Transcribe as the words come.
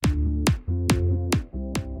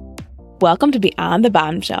Welcome to Beyond the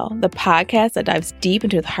Bombshell, the podcast that dives deep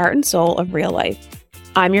into the heart and soul of real life.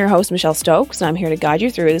 I'm your host, Michelle Stokes, and I'm here to guide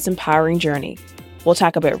you through this empowering journey. We'll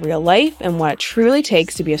talk about real life and what it truly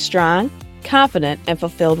takes to be a strong, confident, and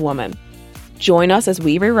fulfilled woman. Join us as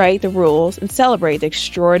we rewrite the rules and celebrate the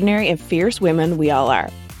extraordinary and fierce women we all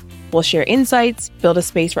are. We'll share insights, build a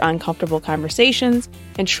space for uncomfortable conversations,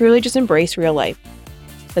 and truly just embrace real life.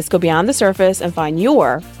 Let's go beyond the surface and find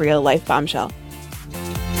your real life bombshell.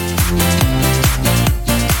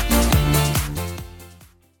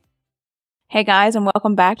 Hey guys, and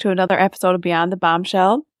welcome back to another episode of Beyond the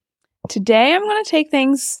Bombshell. Today I'm going to take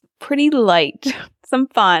things pretty light, some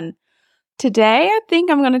fun. Today I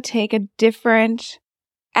think I'm going to take a different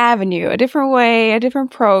avenue, a different way, a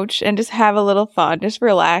different approach, and just have a little fun, just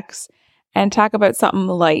relax and talk about something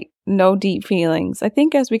light, no deep feelings. I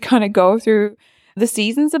think as we kind of go through the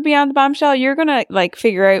seasons of Beyond the Bombshell, you're going to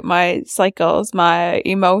figure out my cycles, my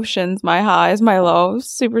emotions, my highs, my lows,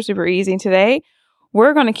 super easy. And today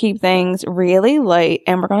we're going to keep things really light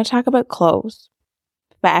and we're going to talk about clothes,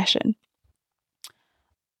 fashion.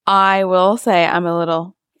 I will say I'm a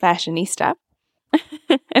little fashionista.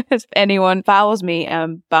 If anyone follows me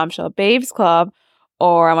on Bombshell Babes Club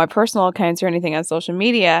or on my personal accounts or anything on social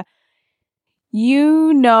media,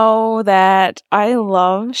 you know that I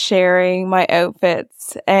love sharing my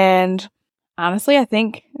outfits. And honestly, I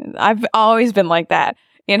think I've always been like that.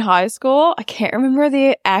 In high school, I can't remember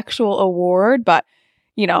the actual award, but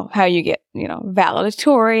you know, how you get,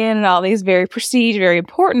 valedictorian and all these very prestige, very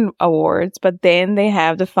important awards. But then they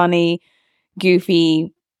have the funny,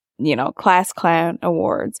 goofy, class clown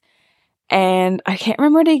awards. And I can't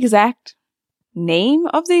remember the exact name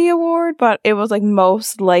of the award, but it was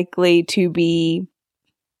most likely to be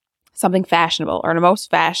something fashionable or the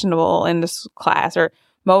most fashionable in this class or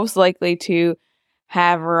most likely to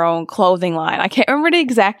have her own clothing line. I can't remember the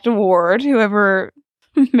exact award. Whoever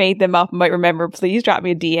made them up might remember. Please drop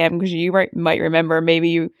me a DM because you might remember. Maybe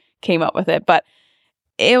you came up with it, but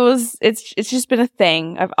it's just been a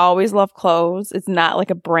thing. I've always loved clothes. It's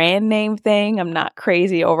not a brand name thing. I'm not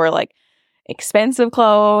crazy over expensive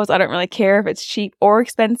clothes. I don't really care if it's cheap or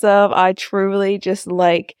expensive. I truly just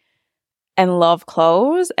like and love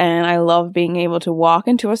clothes, and I love being able to walk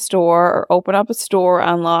into a store or open up a store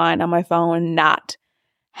online on my phone and not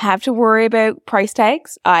have to worry about price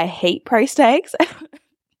tags. I hate price tags.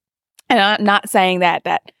 And I'm not saying that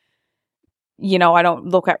I don't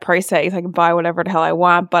look at price tags. I can buy whatever the hell I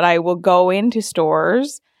want, but I will go into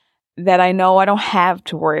stores that I know I don't have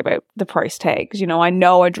to worry about the price tags. I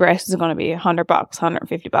know a dress is going to be $100,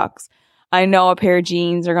 $150. I know a pair of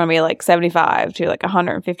jeans are going to be $75 to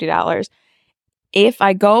 $150. If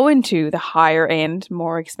I go into the higher end,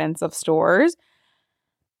 more expensive stores,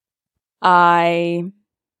 I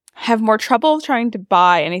have more trouble trying to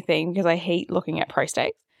buy anything because I hate looking at price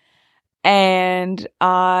tags. And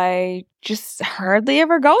I just hardly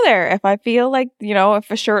ever go there. If I feel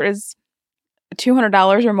if a shirt is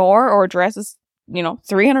 $200 or more or a dress is,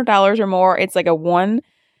 $300 or more, it's a one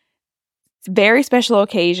very special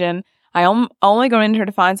occasion. I'm only going in here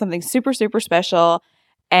to find something super special.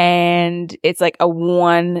 And it's a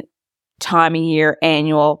one time a year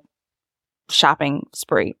annual shopping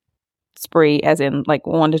spree as in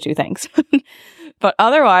 1 to 2 things. But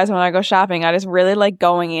otherwise, when I go shopping, I just really like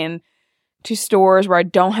going in to stores where I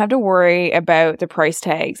don't have to worry about the price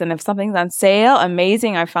tags. And if something's on sale,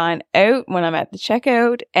 amazing. I find out when I'm at the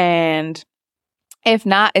checkout. And if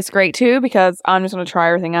not, it's great too, because I'm just going to try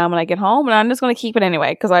everything on when I get home. And I'm just going to keep it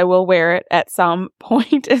anyway, because I will wear it at some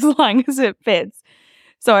point as long as it fits.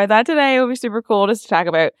 So I thought today it would be super cool just to talk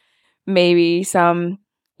about maybe some,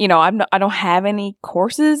 I don't have any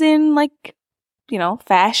courses in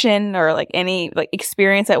fashion or any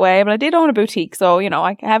experience that way, but I did own a boutique. So,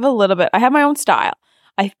 I have a little bit, I have my own style.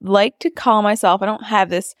 I like to call myself, I don't have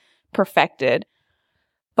this perfected,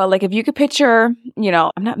 but if you could picture,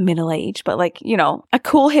 I'm not middle-aged, but a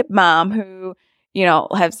cool hip mom who,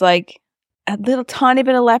 has a little tiny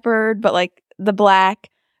bit of leopard, but the black,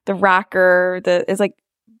 the rocker, is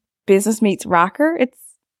business meets rocker. It's,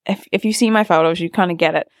 if you see my photos, you kind of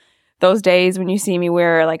get it. Those days when you see me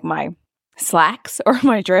wear my slacks or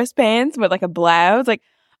my dress pants with a blouse,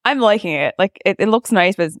 I'm liking it. It looks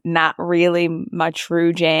nice, but it's not really my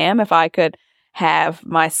true jam. If I could have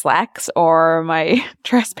my slacks or my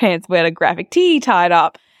dress pants with a graphic tee tied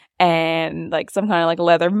up and some kind of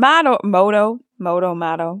leather moto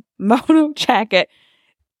jacket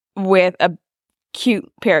with a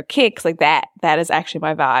cute pair of kicks that is actually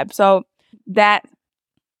my vibe. So that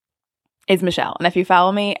is Michelle. And if you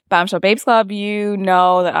follow me, Bombshell Babes Club, you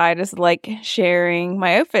know that I just like sharing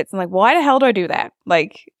my outfits. And why the hell do I do that?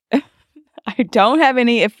 I don't have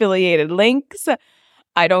any affiliated links.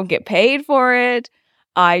 I don't get paid for it.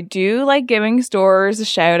 I do like giving stores a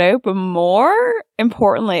shout out, but more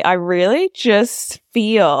importantly, I really just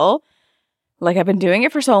feel like I've been doing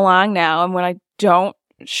it for so long now. And when I don't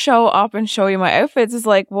show up and show you my outfits, it's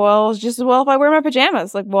like, well, just as well if I wear my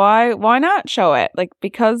pajamas. Like, why not show it? Like,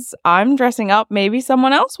 because I'm dressing up, maybe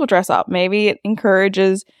someone else will dress up. Maybe it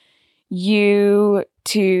encourages you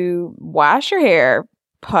to wash your hair,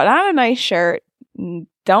 put on a nice shirt,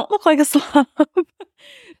 don't look like a slob.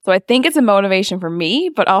 So I think it's a motivation for me,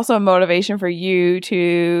 but also a motivation for you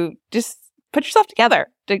to just put yourself together.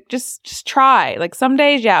 To just try. Like some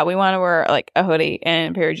days, yeah, we want to wear like a hoodie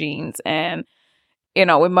and a pair of jeans, and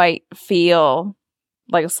we might feel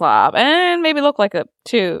like a slob and maybe look like it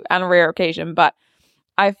too on a rare occasion. But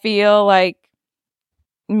I feel like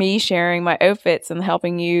me sharing my outfits and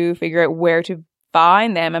helping you figure out where to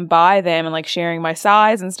find them and buy them, and like sharing my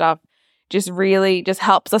size and stuff, just really just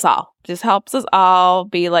helps us all. Just helps us all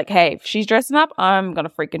be like, hey, if she's dressing up, I'm going to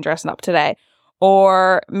freaking dress up today.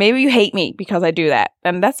 Or maybe you hate me because I do that.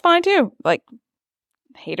 And that's fine too. Like,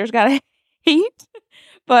 haters gotta hate.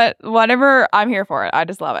 But whatever, I'm here for it. I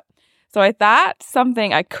just love it. So I thought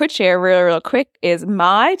something I could share real quick is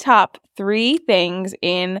my top 3 things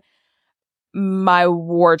in my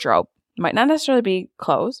wardrobe. Might not necessarily be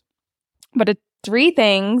clothes, but it's 3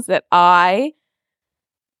 things that I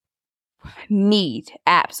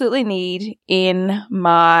absolutely need in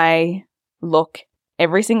my look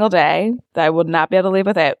every single day that I would not be able to live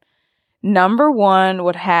without. Number 1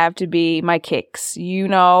 would have to be my kicks.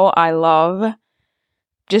 I love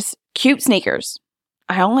just cute sneakers.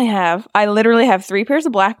 I literally have 3 pairs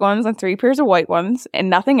of black ones and 3 pairs of white ones and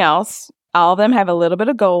nothing else. All of them have a little bit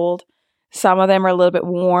of gold. Some of them are a little bit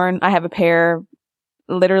worn. I have a pair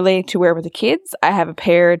literally to wear with the kids. I have a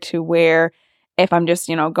pair to wear if I'm just,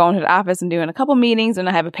 going to the office and doing a couple meetings, and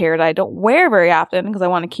I have a pair that I don't wear very often because I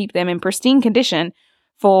want to keep them in pristine condition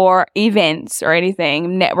for events or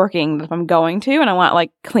anything, networking that I'm going to, and I want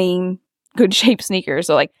like clean, good shape sneakers.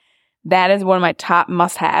 So like that is one of my top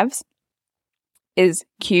must-haves is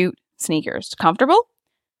cute sneakers. Comfortable,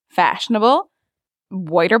 fashionable,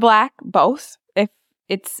 white or black, both. If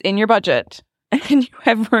it's in your budget and you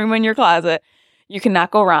have room in your closet, you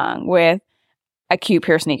cannot go wrong with a cute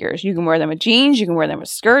pair of sneakers. You can wear them with jeans, you can wear them with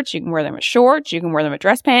skirts, you can wear them with shorts, you can wear them with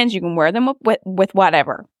dress pants, you can wear them with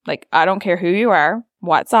whatever. Like, I don't care who you are,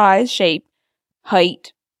 what size, shape,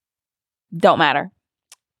 height, don't matter.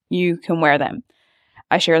 You can wear them.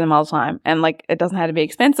 I share them all the time. And like, it doesn't have to be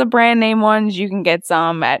expensive brand name ones. You can get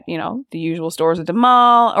some at, the usual stores at the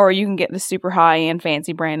mall, or you can get the super high-end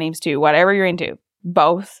fancy brand names too, whatever you're into.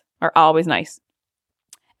 Both are always nice.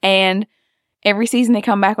 And every season they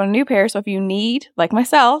come back with a new pair. So if you need, like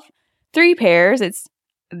myself, 3 pairs,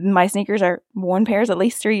 my sneakers are 1 pair is at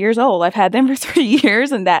least 3 years old. I've had them for 3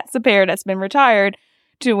 years, and that's the pair that's been retired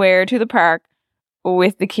to wear to the park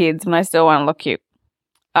with the kids when I still want to look cute.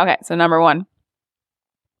 Okay, so number 1.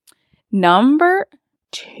 Number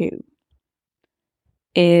 2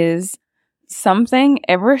 is something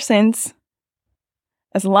ever since,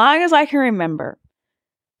 as long as I can remember,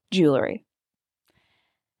 jewelry.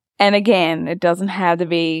 And again, it doesn't have to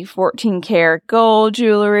be 14 karat gold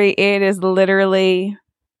jewelry. It is literally,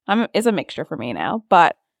 it's a mixture for me now,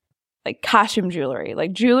 but like costume jewelry,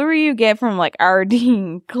 like jewelry you get from like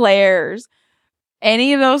Ardeen, Claire's,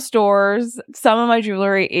 any of those stores. Some of my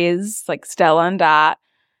jewelry is like Stella and Dot,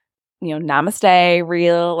 Namaste,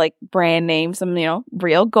 real like brand name, some,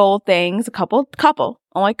 real gold things,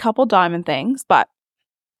 only a couple diamond things. But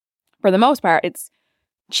for the most part, it's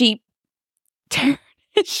cheap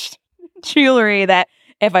jewelry that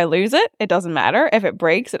if I lose it, it doesn't matter. If it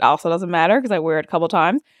breaks, it also doesn't matter because I wear it a couple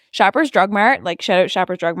times. Shoppers Drug Mart, like shout out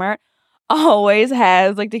Shoppers Drug Mart, always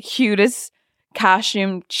has like the cutest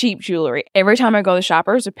costume cheap jewelry. Every time I go to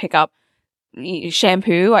Shoppers to pick up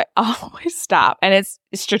shampoo, I always stop, and it's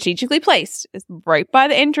strategically placed. It's right by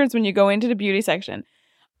the entrance when you go into the beauty section.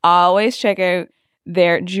 Always check out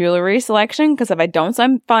their jewelry selection, because if I don't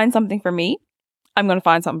find something for me, I'm going to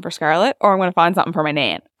find something for Scarlett, or I'm going to find something for my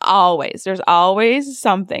nan. Always. There's always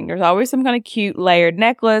something. There's always some kind of cute layered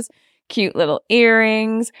necklace, cute little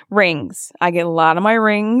earrings, rings. I get a lot of my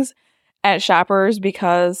rings at Shoppers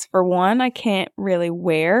because, for one, I can't really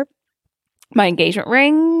wear my engagement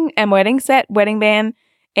ring and wedding band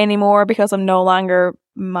anymore because I'm no longer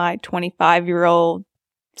my 25-year-old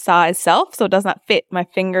size self. So it does not fit. My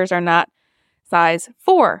fingers are not size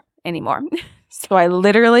 4 anymore. So I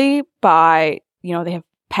literally buy, they have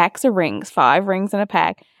packs of rings, 5 rings in a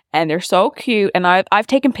pack, and they're so cute. And I've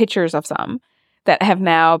taken pictures of some that have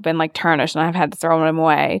now been like tarnished, and I've had to throw them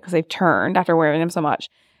away because they've turned after wearing them so much,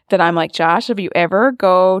 that I'm like, Josh, if you ever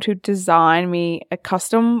go to design me a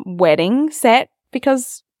custom wedding set,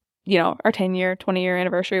 because, you know, our 10-year, 20-year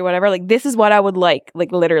anniversary, whatever, like this is what I would like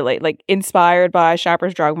literally, like inspired by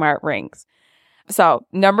Shoppers Drug Mart rings. So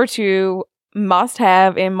number 2, must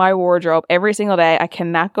have in my wardrobe every single day. I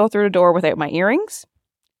cannot go through the door without my earrings.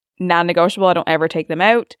 Non-negotiable. I don't ever take them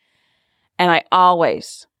out. And I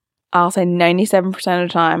always, I'll say 97% of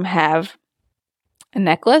the time, have a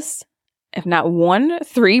necklace, if not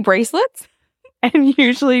 3 bracelets, and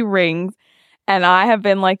usually rings. And I have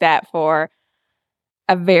been like that for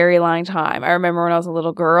a very long time. I remember when I was a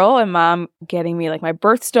little girl and mom getting me like my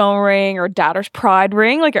birthstone ring or daughter's pride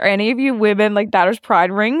ring. Like, are any of you women like daughter's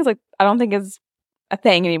pride rings? Like, I don't think it's a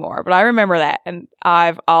thing anymore, but I remember that. And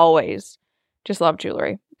I've always just loved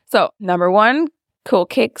jewelry. So number 1, cool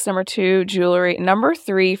kicks. Number 2, jewelry. Number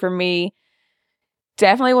 3 for me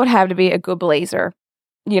definitely would have to be a good blazer.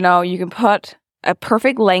 You know, you can put a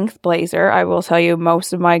perfect length blazer. I will tell you,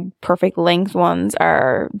 most of my perfect length ones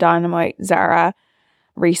are Dynamite, Zara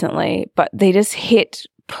recently, but they just hit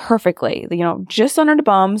perfectly, you know, just under the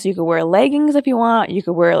bums. You could wear leggings if you want. You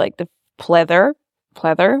could wear like the leather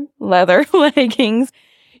leggings.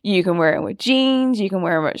 You can wear it with jeans. You can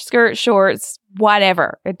wear it with skirt, shorts,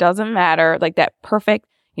 whatever. It doesn't matter. Like that perfect,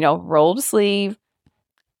 you know, rolled sleeve.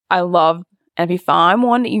 I love. And if you find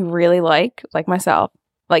one that you really like myself,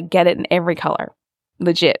 like get it in every color.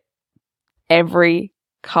 Legit. Every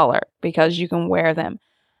color, because you can wear them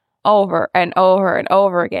over and over and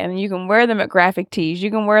over again. And you can wear them at graphic tees.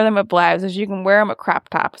 You can wear them at blouses. You can wear them at crop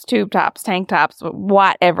tops, tube tops, tank tops,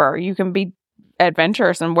 whatever. You can be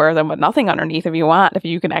adventurous and wear them with nothing underneath if you want, if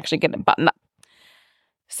you can actually get it buttoned up.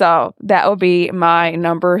 So that would be my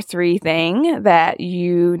number 3 thing that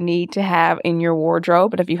you need to have in your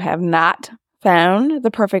wardrobe. But if you have not found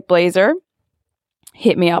the perfect blazer,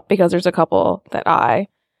 hit me up, because there's a couple that I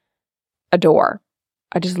adore.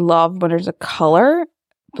 I just love when there's a color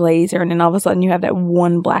blazer and then all of a sudden you have that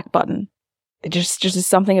one black button. It just is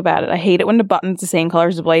something about it. I hate it when the button's the same color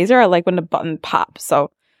as the blazer. I like when the button pops.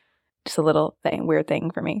 So just a little thing, weird thing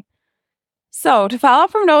for me. So to follow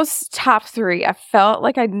up from those top 3, I felt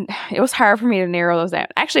like it was hard for me to narrow those down.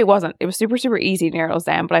 Actually, it wasn't. It was super, super easy to narrow those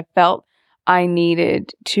down, but I felt I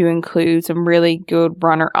needed to include some really good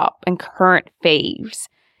runner-up and current faves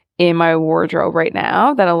in my wardrobe right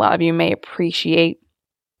now that a lot of you may appreciate.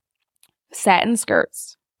 Satin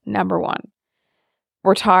skirts, number 1.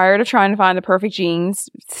 We're tired of trying to find the perfect jeans.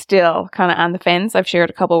 Still kind of on the fence. I've shared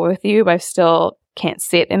a couple with you, but I still can't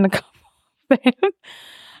sit in the couple of them.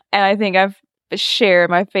 And I think I've shared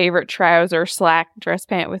my favorite trouser slack dress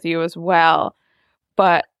pant with you as well.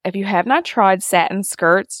 But if you have not tried satin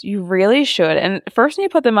skirts, you really should. And first when you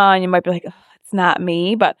put them on, you might be like, oh, it's not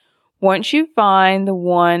me. But once you find the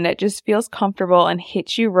one that just feels comfortable and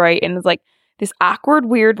hits you right, and it's like this awkward,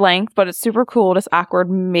 weird length, but it's super cool, this awkward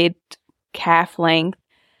mid-calf length,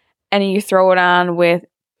 and you throw it on with,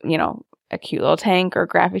 you know, a cute little tank or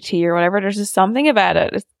graphic tee or whatever, there's just something about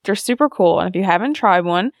it. They're super cool. And if you haven't tried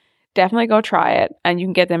one, definitely go try it. And you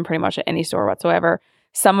can get them pretty much at any store whatsoever.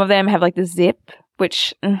 Some of them have like the zip,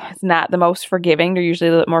 which is not the most forgiving. They're usually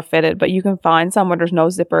a little bit more fitted, but you can find some where there's no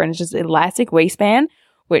zipper and it's just elastic waistband,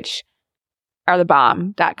 which are the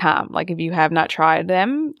bomb.com. Like if you have not tried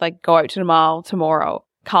them, like go out to the mall tomorrow,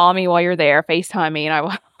 call me while you're there, FaceTime me, and I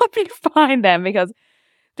will help you find them, because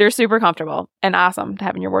they're super comfortable and awesome to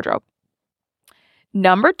have in your wardrobe.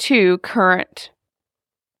 Number 2, current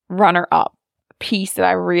runner-up piece that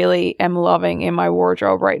I really am loving in my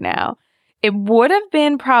wardrobe right now. It would have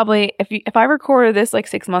been probably, if I recorded this like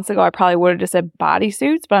 6 months ago, I probably would have just said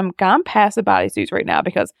bodysuits, but I'm gone past the bodysuits right now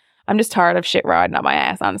because I'm just tired of shit riding up my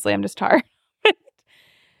ass. Honestly, I'm just tired.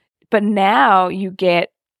 But now you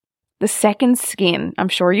get the second skin. I'm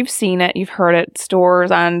sure you've seen it. You've heard it.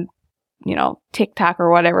 Stores on, you know, TikTok or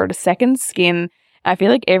whatever. The second skin. I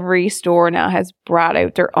feel like every store now has brought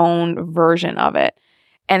out their own version of it.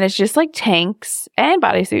 And it's just like tanks and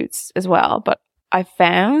bodysuits as well. But I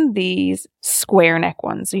found these square neck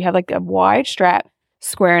ones. So you have like a wide strap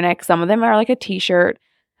square neck. Some of them are like a t-shirt.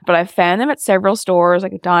 But I found them at several stores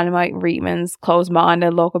like Dynamite, Reitman's, Clothes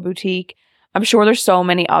Monda, local boutique. I'm sure there's so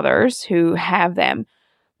many others who have them.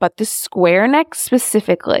 But the square neck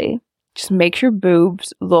specifically just makes your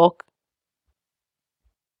boobs look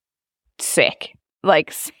sick.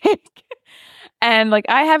 Like sick. And like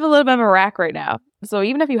I have a little bit of a rack right now. So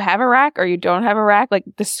even if you have a rack or you don't have a rack, like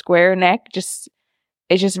the square neck is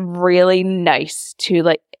just really nice to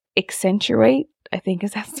like accentuate, I think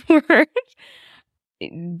is that the word.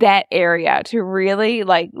 that area to really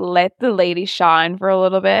like let the ladies shine for a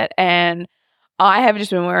little bit. And I have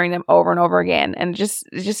just been wearing them over and over again, and it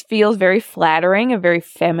just feels very flattering and very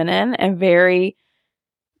feminine and very,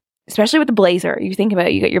 especially with the blazer. You think about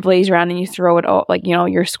it, you get your blazer on and you throw it all, like, you know,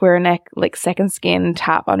 your square neck, like second skin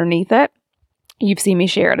top underneath it. You've seen me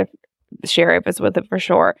share it if it's with it for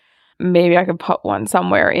sure. Maybe I could put one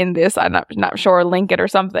somewhere in this. I'm not sure, link it or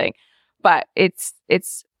something. But it's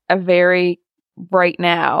a very, right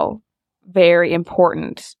now, very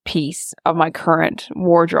important piece of my current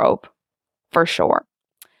wardrobe for sure.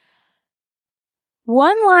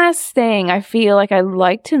 One last thing I feel like I'd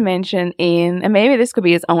like to mention and maybe this could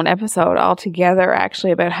be its own episode altogether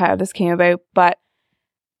actually about how this came about, but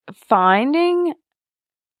finding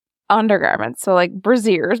undergarments, so like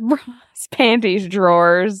brasiers, panties,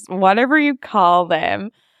 drawers, whatever you call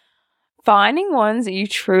them, finding ones that you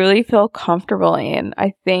truly feel comfortable in,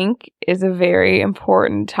 I think is a very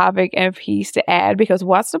important topic and piece to add, because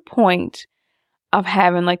what's the point of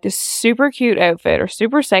having like this super cute outfit or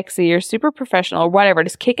super sexy or super professional or whatever,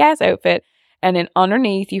 this kick-ass outfit, and then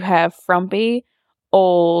underneath you have frumpy,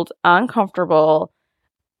 old, uncomfortable,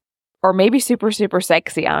 or maybe super, super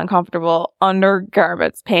sexy, uncomfortable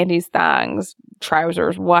undergarments, panties, thongs,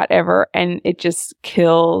 trousers, whatever, and it just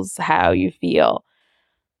kills how you feel.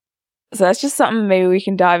 So that's just something maybe we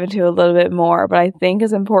can dive into a little bit more, but I think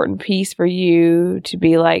is an important piece for you to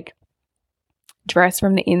be like, dress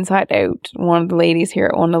from the inside out. One of the ladies here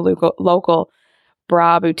at one of the local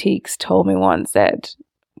bra boutiques told me once that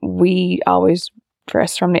we always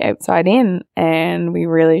dress from the outside in, and we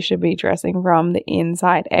really should be dressing from the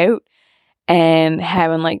inside out and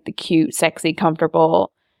having like the cute, sexy,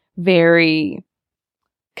 comfortable, very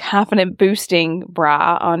confident boosting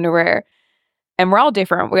bra underwear. And we're all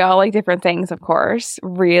different. We all like different things, of course.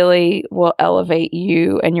 Really will elevate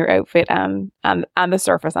you and your outfit on the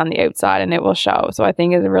surface, on the outside, and it will show. So I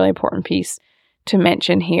think it's a really important piece to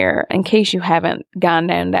mention here in case you haven't gone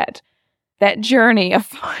down that journey of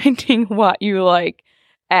finding what you like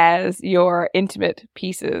as your intimate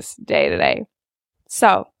pieces day to day.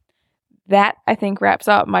 So that, I think, wraps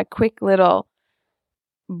up my quick little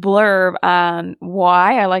blurb on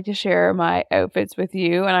why I like to share my outfits with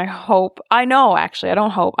you. And I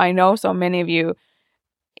know so many of you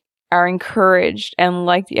are encouraged and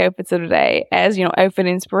like the outfits of the day as, you know, outfit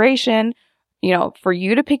inspiration, you know, for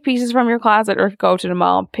you to pick pieces from your closet or go to the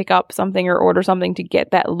mall and pick up something or order something to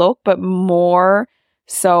get that look, but more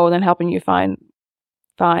so than helping you find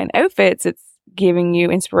outfits, it's giving you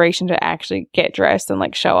inspiration to actually get dressed and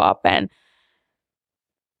like show up and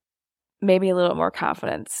maybe a little more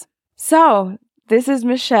confidence. So this is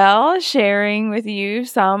Michelle sharing with you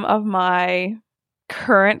some of my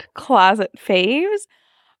current closet faves.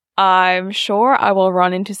 I'm sure I will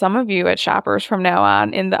run into some of you at Shoppers from now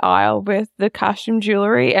on in the aisle with the costume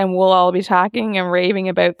jewelry, and we'll all be talking and raving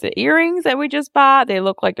about the earrings that we just bought. They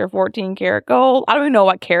look like they're 14 karat gold. I don't even know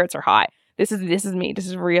what carats are high. This is me. This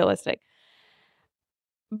is realistic.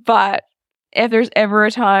 But if there's ever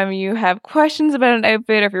a time you have questions about an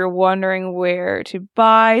outfit, if you're wondering where to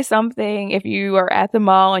buy something, if you are at the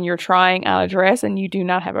mall and you're trying on a dress and you do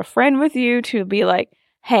not have a friend with you to be like,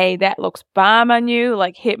 hey, that looks bomb on you,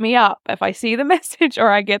 like hit me up. If I see the message or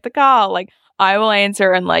I get the call, like I will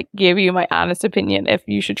answer and like give you my honest opinion if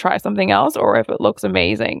you should try something else or if it looks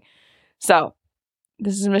amazing. So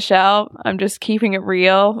this is Michelle. I'm just keeping it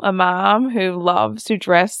real, a mom who loves to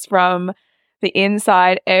dress from the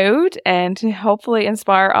inside out and to hopefully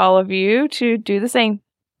inspire all of you to do the same.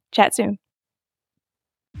 Chat soon.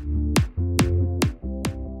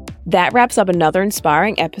 That wraps up another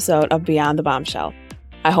inspiring episode of Beyond the Bombshell.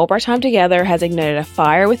 I hope our time together has ignited a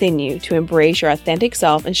fire within you to embrace your authentic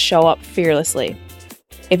self and show up fearlessly.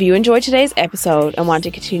 If you enjoyed today's episode and want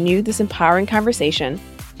to continue this empowering conversation,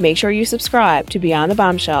 make sure you subscribe to Beyond the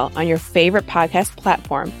Bombshell on your favorite podcast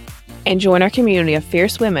platform and join our community of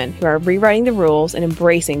fierce women who are rewriting the rules and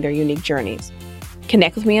embracing their unique journeys.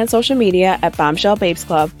 Connect with me on social media at Bombshell Babes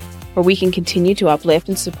Club, where we can continue to uplift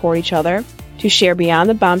and support each other, to share beyond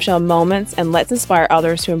the bombshell moments, and let's inspire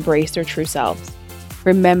others to embrace their true selves.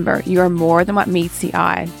 Remember, you are more than what meets the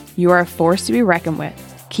eye. You are a force to be reckoned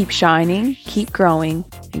with. Keep shining, keep growing,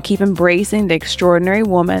 and keep embracing the extraordinary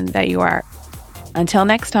woman that you are. Until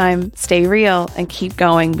next time, stay real and keep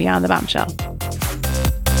going beyond the bombshell.